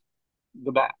make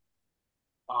the bat.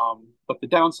 But the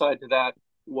downside to that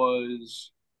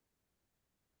was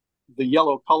the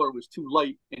yellow color was too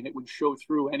light, and it would show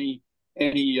through any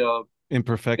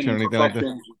Imperfection or anything like that.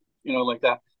 imperfections, like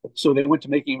that. So they went to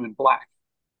making them in black,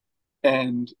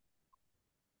 and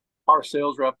our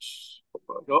sales reps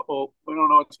were like, "Oh, we don't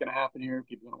know what's going to happen here.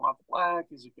 People are going to want the black.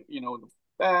 Is it, the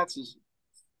bats is."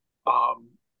 Um,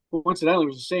 Coincidentally, it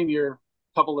was the same year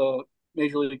a couple of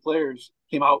major league players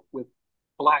came out with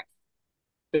black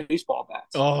baseball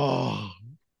bats, Oh,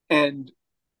 and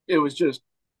it was just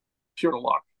pure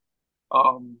luck.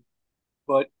 Um,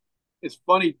 but it's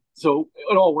funny. So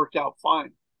it all worked out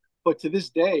fine. But to this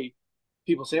day,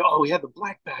 people say, "Oh, we had the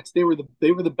black bats. They were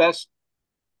the best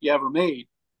you ever made."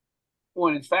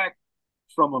 When in fact,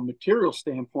 from a material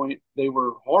standpoint, they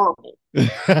were horrible.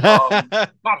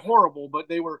 the Not horrible, but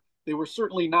they were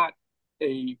certainly not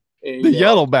a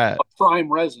yellow a bat.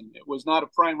 prime resin. It was not a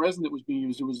prime resin that was being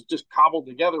used. It was just cobbled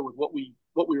together with what we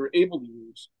were able to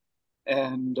use,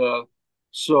 and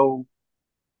so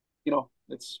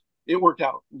it worked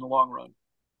out in the long run.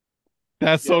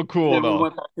 That's Yeah, so and cool then we though.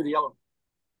 went back to the yellow.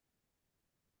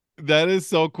 That is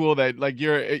so cool that like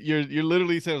you're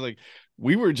literally saying like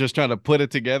we were just trying to put it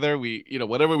together. We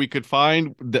whatever we could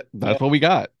find, Yeah, that's what we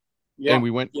got, and yeah, we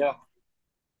went. yeah.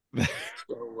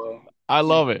 So I yeah,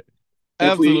 love it.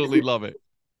 if we, Absolutely love it.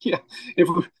 yeah, if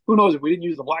we, who knows if we didn't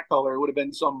use the black color, it would have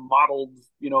been some mottled,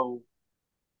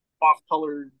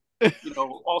 off-colored,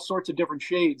 all sorts of different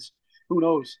shades. Who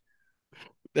knows?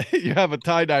 You have a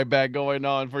tie-dye bag going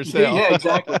on for Yeah, sale. yeah,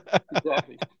 exactly,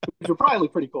 exactly. Which would probably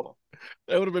look pretty cool.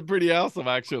 That would have been pretty awesome,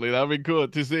 actually. That'd be cool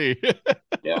to see.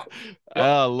 Yeah. Yep.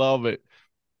 I love it.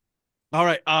 All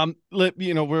right.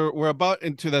 We're about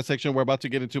into that section. We're about to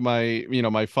get into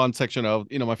my fun section of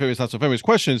my famous not so famous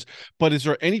questions. But is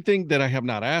there anything that I have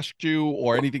not asked you,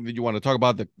 or anything that you want to talk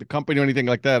about the company or anything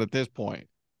like that at this point?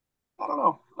 I don't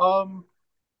know.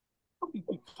 We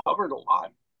covered a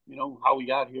lot. How we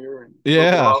got here, and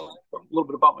Yeah. a little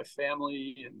bit about my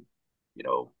family, and you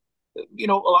know,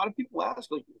 a lot of people ask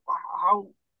like, how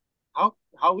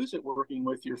how is it working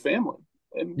with your family?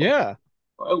 And Yeah.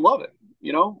 I love it.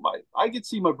 I get to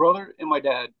see my brother and my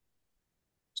dad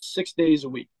 6 days a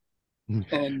week.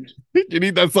 And You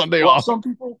need that Sunday while off. some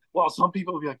people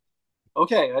will be like,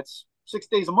 okay, that's 6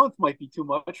 days a month might be too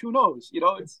much. Who knows?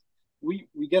 It's we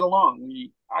get along.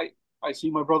 I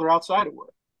see my brother outside of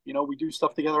work. We do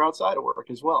stuff together outside of work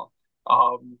as well.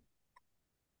 Um,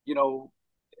 you know,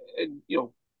 and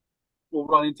we'll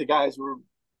run into guys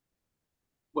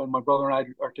when my brother and I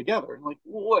are together. And like,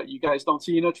 well, what? You guys don't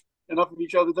see enough of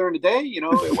each other during the day,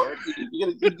 at work.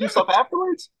 You do stuff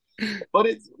afterwards, but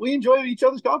we enjoy each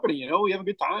other's company. We have a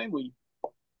good time.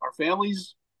 Our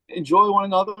families enjoy one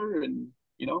another, and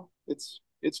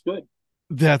it's good.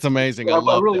 That's amazing. I I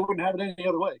love really that. wouldn't have it any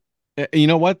other way. You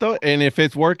know what though? And if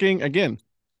it's working, again,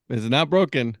 it's not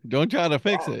broken. Don't try to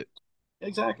fix Yeah, it.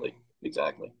 exactly,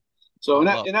 exactly. So I in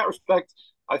that love. in that respect,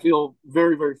 I feel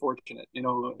very, very fortunate.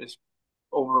 It's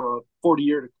over a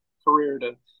 40-year career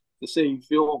to say you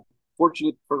feel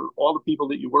fortunate for all the people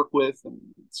that you work with and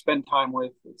spend time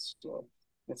with. It's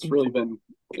been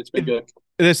It, good.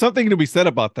 there's something to be said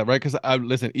about that, right? Because I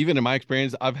listen, even in my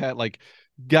experience, I've had like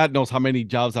God knows how many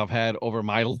jobs I've had over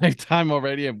my lifetime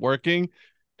already of working.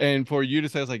 And for you to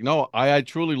say it's like, no, I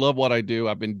truly love what I do.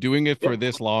 I've been doing it Yeah, for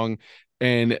this long,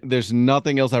 and there's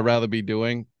nothing else I'd rather be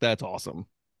doing. That's awesome.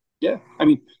 yeah. I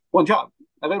mean, one job.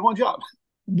 I've had one job.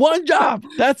 One job.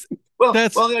 That's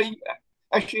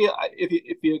Actually,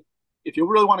 if you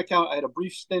really want to count, I had a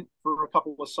brief stint for a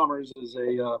couple of summers as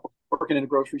a working in a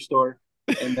grocery store,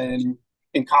 and then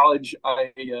in college,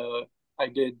 I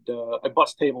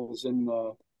bus tables in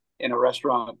a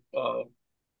restaurant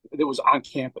that was on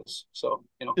campus. So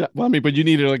yeah. Well, I mean, but you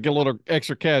need to like get a little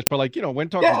extra cash. But like, when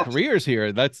talking yeah, careers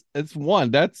here, that's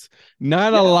one. That's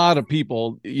not a yeah, lot of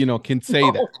people, can say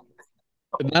that.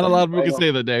 no, Not a lot of people I can know.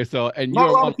 say that, Dave. So, and you Not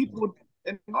a are lot one. of people would,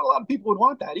 and not a lot of people would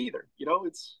want that either.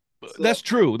 It's That's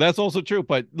true. That's also true.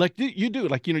 But like you do,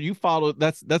 like you follow.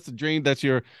 That's the dream. That's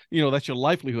your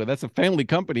livelihood. That's a family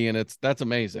company, and that's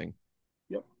amazing.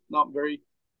 yep. Not very.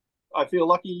 I feel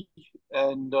lucky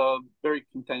and very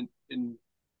content in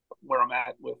where I'm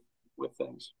at with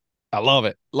things. I love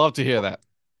it. Love to hear that.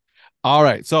 All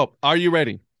right. So, are you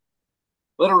ready?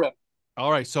 Let her rip.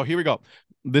 All right. So here we go.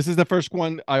 This is the first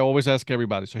one I always ask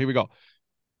everybody. So here we go.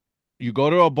 You go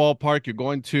to a ballpark. You're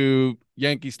going to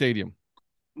Yankee Stadium.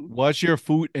 What's your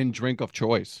food and drink of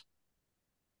choice?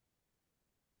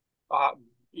 Uh,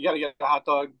 you got to get a hot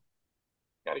dog.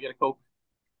 Got to get a Coke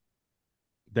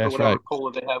or That's whatever right.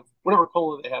 cola they have. Whatever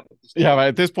cola they have at the Yeah, stadium. right.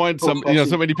 At this point, Coke,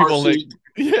 so Pepsi, many people like, RC.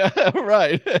 yeah,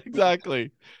 right.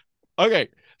 Exactly. Okay.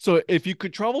 So if you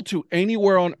could travel to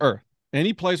anywhere on Earth,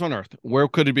 any place on Earth, where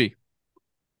could it be?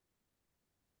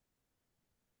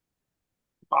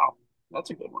 Wow, that's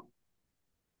a good one.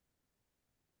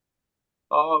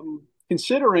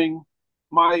 Considering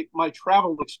my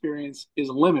travel experience is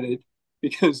limited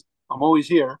because I'm always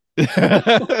here.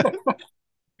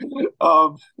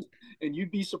 Um, and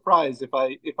you'd be surprised if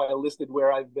I listed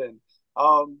where I've been.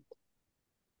 Um,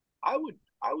 I would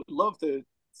love to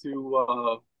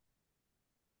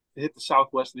hit the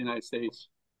Southwest of the United States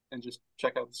and just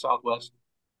check out the Southwest.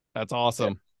 That's Yeah,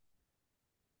 awesome.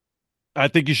 I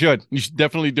think you should. You should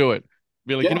definitely do it.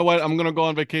 Be like, you yeah, know what? I'm gonna go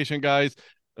on vacation, guys.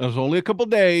 It's only a couple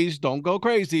days. Don't go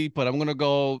crazy, but I'm gonna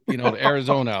go, to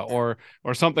Arizona or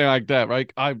something like that,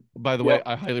 right? By the yeah. way,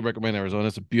 I highly recommend Arizona.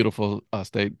 It's a beautiful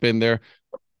state. Been there.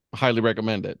 Highly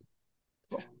recommend it.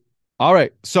 All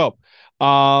right. So,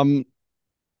 um,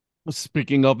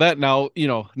 speaking of that, now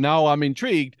I'm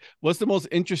intrigued. What's the most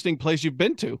interesting place you've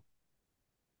been to?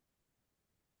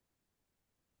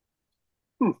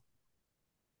 Hmm.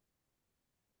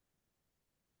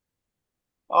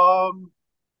 Um,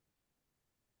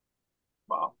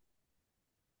 wow,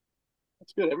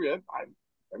 that's good. Every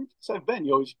place I've been,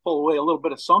 you always pull away a little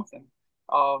bit of something.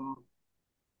 Um,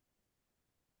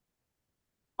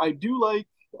 I do like.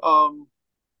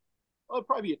 Well, it'd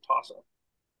probably be a toss up.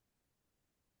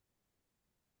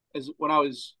 As when I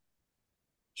was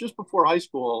just before high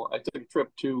school, I took a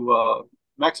trip to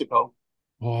Mexico,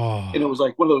 and it Oh, was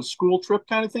like one of those school trip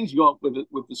kind of things. You go out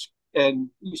with this, and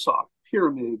we saw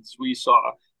pyramids, we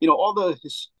saw all the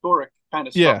historic kind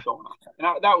of stuff yeah. going on,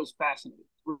 and that was fascinating.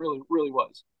 It really, really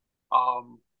was.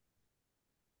 Um,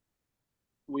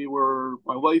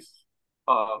 my wife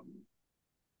um,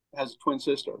 has a twin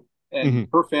sister, and Hmm.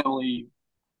 her family,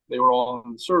 they were all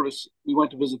in the service. We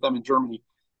went to visit them in Germany.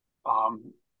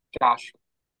 Um, gosh,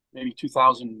 maybe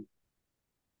 2000.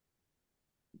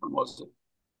 When was it?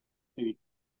 Maybe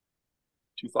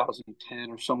 2010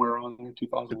 or somewhere around there,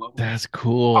 2011. That's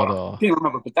I cool, don't know. though. Can't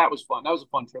remember, but that was fun. That was a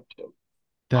fun trip too.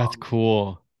 That's Um,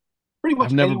 cool. pretty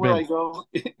I've much never anywhere been. I go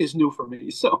is new for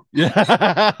me. So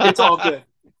it's all Yeah. good.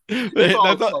 It's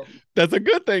all That's a exciting. that's a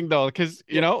good thing though, because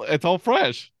Yeah. it's all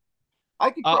fresh. I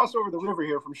could Uh, cross over the river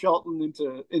here from Shelton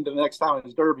into the next town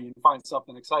is Derby and find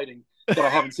something exciting that I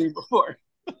haven't seen before.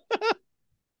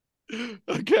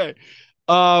 okay.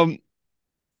 Um,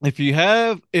 if you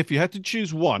had to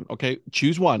choose one, okay,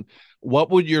 choose one. What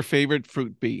would your favorite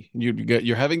fruit be?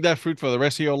 You're having that fruit for the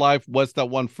rest of your life. What's that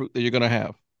one fruit that you're gonna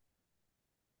have?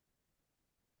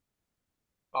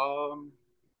 Um,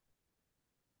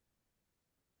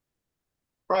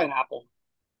 Try an apple.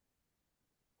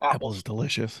 Apple is Apples.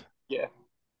 delicious. Yeah.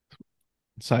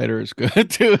 Cider is good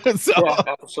too. So Yeah,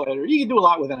 apple cider. You can do a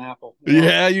lot with an apple, you know.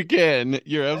 yeah, you can.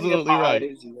 You're You got absolutely right.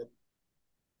 pies, you got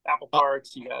apple Uh,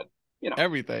 tarts, you got, you know.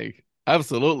 everything.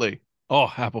 Absolutely.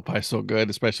 Oh, apple pie is so good,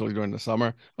 especially during the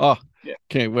summer. Oh, Yeah.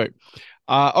 can't wait.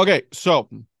 Okay, so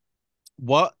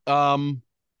what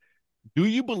do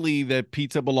you believe that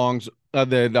pizza belongs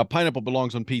that pineapple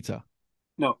belongs on pizza?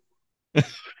 No,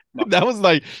 no. That was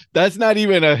like that's not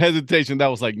even a hesitation. That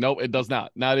was like, nope, it does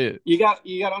not. Not it. You got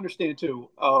to understand too.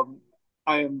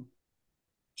 I am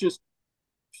just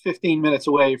 15 minutes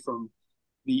away from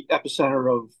the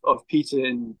epicenter of pizza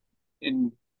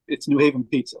in it's New Haven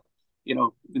pizza, you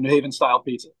know, the New Haven style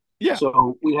pizza. Yeah.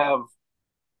 So we have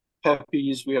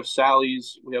Pepe's, we have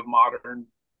Sally's, we have Modern,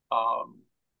 um,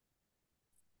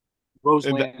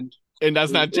 And th- Roseland. and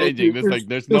that's not changing. There's like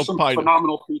there's There's no some pineapple.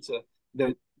 phenomenal pizza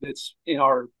that's in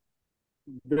our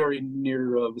very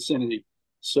near vicinity.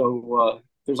 So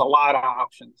there's a lot of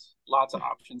options, lots of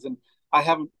options, and I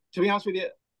haven't. To be honest with you,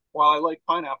 while I like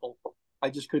pineapple, I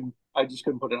just couldn't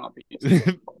put it on pizza.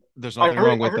 There's nothing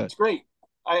wrong I with heard that. it's great.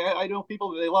 I know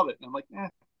people that they love it, and I'm like, I'm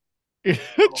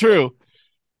okay. True.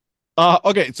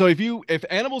 Okay, so if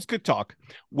animals could talk,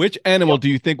 which animal Yep. do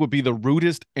you think would be the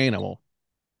rudest animal?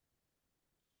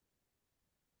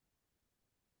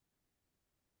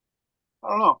 I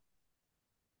don't know.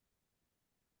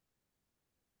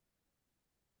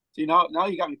 See, now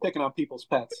you got me picking on people's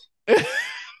pets.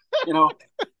 You know,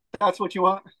 that's what you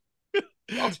want.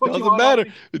 That's what you Doesn't want out of matter.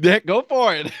 me. Yeah, go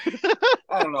for it.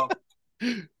 I don't know.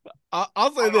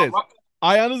 I'll I say don't this. know.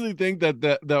 I honestly think that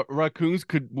the raccoons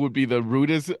would be the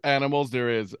rudest animals there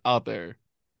is out there.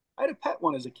 I had a pet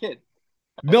one as a kid.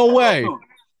 I had a No pet way. raccoon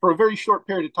for a very short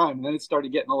period of time, and then it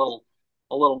started getting a little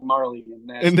gnarly and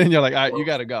And then nasty. you're like, all right, you So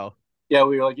gotta go. yeah,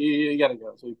 we were like, you gotta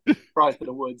go. So we brought it to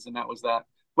the woods, and that was that.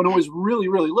 When it was really,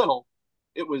 really little,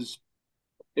 it was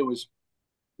it was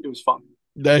it was fun.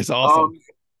 That's awesome. Um,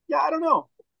 yeah, I don't know.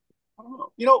 I don't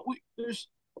know. You know, there's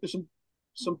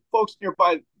some folks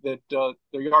nearby that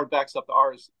their yard backs up to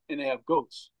ours, and they have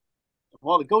goats.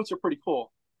 While the goats are pretty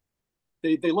cool,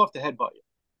 they love to headbutt you.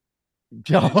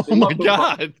 Oh They my love to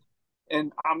butt you, God.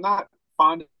 and I'm not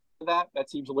fond of that. That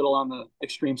seems a little on the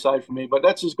extreme side for me, but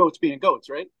that's just goats being goats,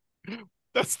 right?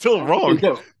 That's still That's what they wrong.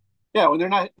 do. Yeah, when they're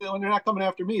not coming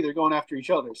after me, they're going after each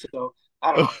other. So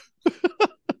I don't know.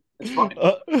 It's fine.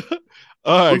 Uh,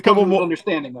 all right, We've come couple to an more.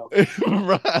 understanding though.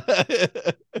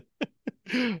 Right.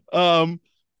 Um,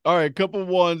 all right, couple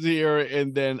ones here,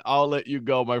 and then I'll let you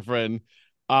go, my friend.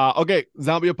 Okay,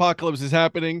 zombie apocalypse is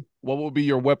happening. What will be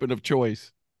your weapon of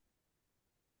choice?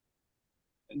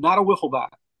 Not a wiffle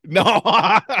bat. No,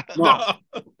 No,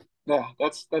 yeah,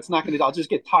 that's not going to. I'll just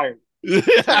get tired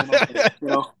swinging that thing. no. You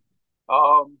know.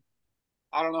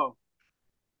 I don't know.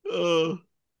 Uh,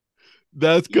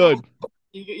 that's You know, good.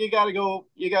 you got to go.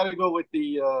 You got to go with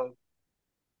the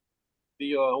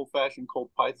old fashioned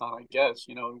Colt Python, I guess.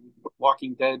 You know,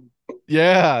 Walking Dead.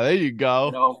 Yeah, there you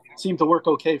You go. know, seemed to work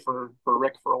okay for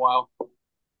Rick for a while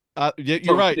Yeah,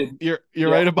 you're until it right. didn't. You're Yeah,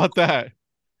 right about that.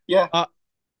 yeah. Uh,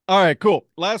 all right, cool.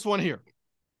 Last one here.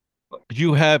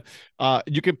 You have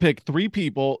you can pick three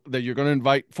people that you're going to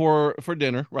invite for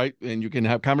dinner, right? And you can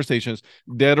have conversations,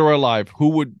 dead or alive. Who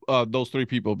would those three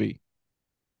people be?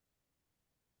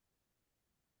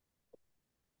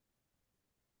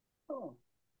 Oh.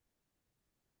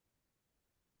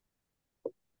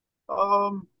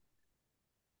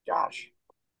 Gosh,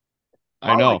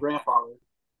 I probably my know. grandfather.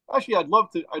 Actually, I'd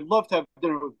love to have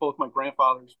dinner with both my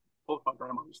grandfathers, both my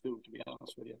grandmothers too. To be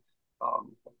honest with you,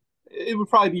 um, it would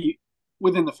probably be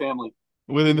within the family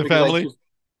Within the because family.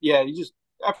 yeah, you just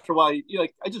after a while, you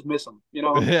like, I just miss them. You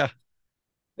know, Yeah.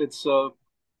 it's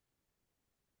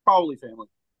probably family.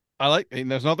 I like and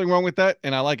there's nothing wrong with that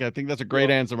and I like it. I think that's a great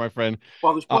Yeah. answer, my friend.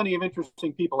 Well, there's Uh, plenty of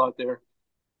interesting people out there.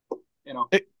 You know,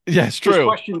 yeah, it's there's true.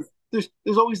 questions.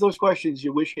 There's always those questions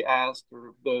you wish you asked,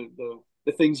 or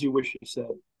the things you wish you said.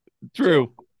 So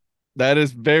True. That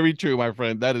is very true, my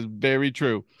friend. That is very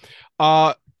true.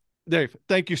 Uh Dave,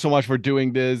 thank you so much for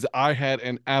doing this. I had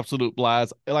an absolute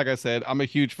blast. Like I said, I'm a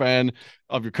huge fan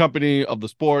of your company, of the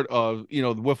sport, of the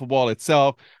wiffle ball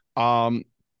itself. Um,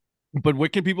 but where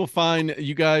can people find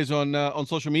you guys on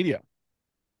social media?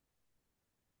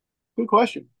 Good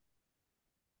question.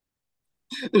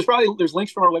 There's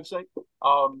links from our website.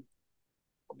 Um,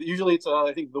 Usually it's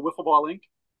I think the Wiffle Ball link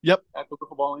Yep, at the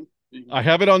Wiffle Ball link. I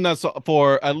have it on that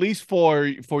for at least for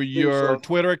There's your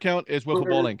Twitter account is Wiffle Ball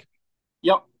Twitter. Link.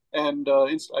 Yep, and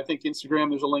I think Instagram.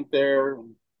 There's a link there,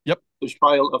 and Yep. there's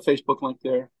probably a Facebook link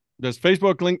there. There's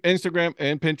Facebook, link, Instagram,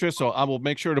 and Pinterest. So I will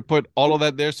make sure to put all of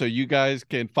that there so you guys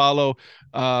can follow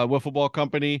Wiffle Ball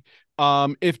Company.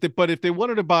 If they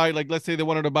wanted to buy, like let's say they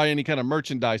wanted to buy any kind of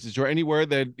merchandise, is there anywhere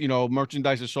that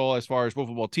merchandise is sold as far as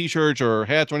Wiffle Ball t-shirts or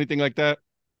hats or anything like that?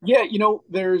 Yeah,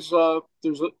 there's a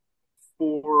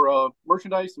for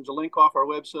merchandise. There's a link off our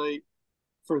website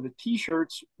for the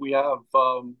T-shirts. We have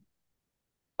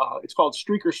it's called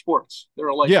Streaker Sports. They're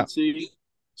a Yeah, licensee,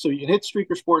 so you can hit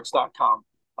streakersports.com.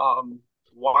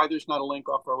 Why there's not a link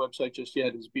off our website just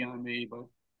yet is beyond me, but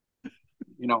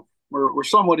we're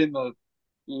somewhat in the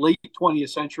late 20th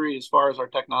century as far as our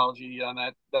technology on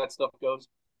that stuff goes.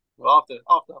 I'll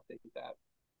have to update that.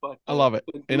 But I love it.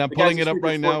 And I'm the guys pulling at it up Streaker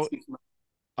right now. Sports,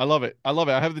 I love it. I love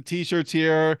it. I have the t-shirts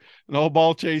here, no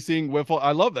ball chasing, wiffle.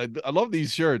 I love that. I love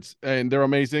these shirts and they're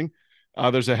amazing.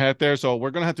 There's a hat there. So we're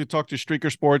going to have to talk to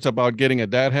Streaker Sports about getting a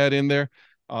dad hat in there.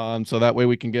 So that way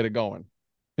we can get it going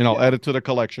and I'll yeah, add it to the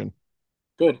collection.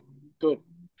 good, good.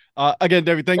 Again,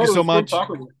 David, thank Hey, you it so was great much.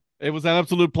 talking with you. It was an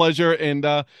absolute pleasure and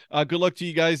good luck to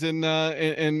you guys in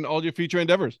all your future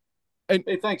endeavors. And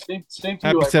Hey, thanks. Same to you. I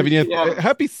appreciate 70th, you having me.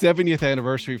 happy 70th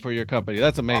anniversary for your company.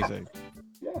 That's amazing.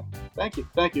 Yeah, thank you.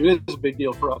 It is a big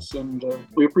deal for us, and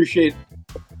we appreciate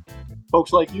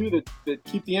folks like you that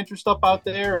keep the interest up out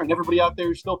there, and everybody out there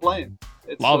who's still playing.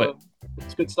 Love it.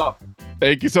 It's good stuff.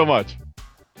 Thank you so much.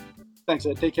 Thanks,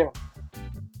 Ed. Take care.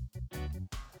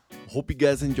 Hope you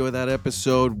guys enjoy that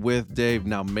episode with Dave.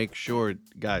 Now, make sure,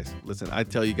 guys, listen, I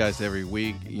tell you guys every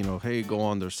week, hey, go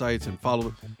on their sites and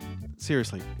follow.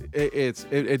 Seriously,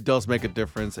 it does make a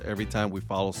difference every time we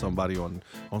follow somebody on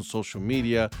social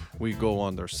media. We go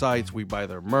on their sites, we buy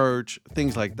their merch,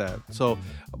 things like that. So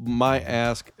my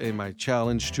ask and my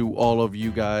challenge to all of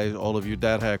you guys, all of you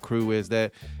Dad Hat crew, is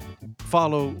that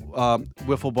follow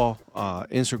Wiffle Ball,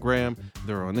 Instagram.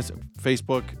 They're on this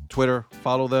Facebook, Twitter.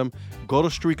 Follow them. Go to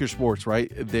Streaker Sports,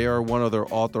 right? They are one of their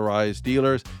authorized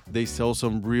dealers. They sell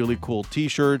some really cool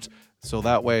t-shirts. So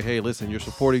that way, hey, listen, you're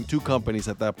supporting two companies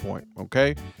at that point,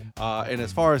 okay? And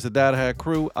as far as the Dad Hat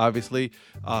crew, obviously,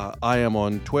 I am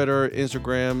on Twitter,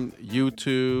 Instagram,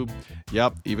 YouTube,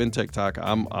 yep, even TikTok.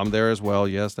 I'm there as well.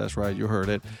 Yes, that's right. You heard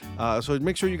it. So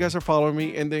make sure you guys are following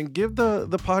me, and then give the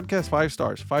podcast 5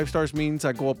 stars. 5 stars means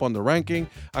I go up on the ranking.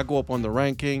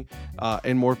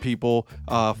 And more people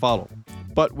follow.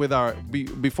 But with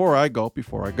before I go.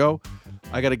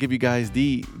 I got to give you guys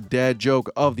the dad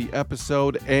joke of the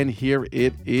episode, and here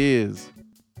it is.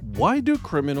 Why do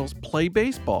criminals play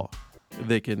baseball?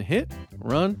 They can hit,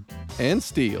 run, and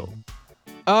steal.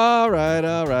 All right,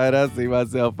 I see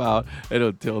myself out. And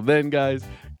until then, guys,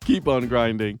 keep on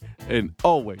grinding and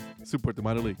always support the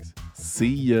minor leagues. See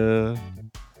ya.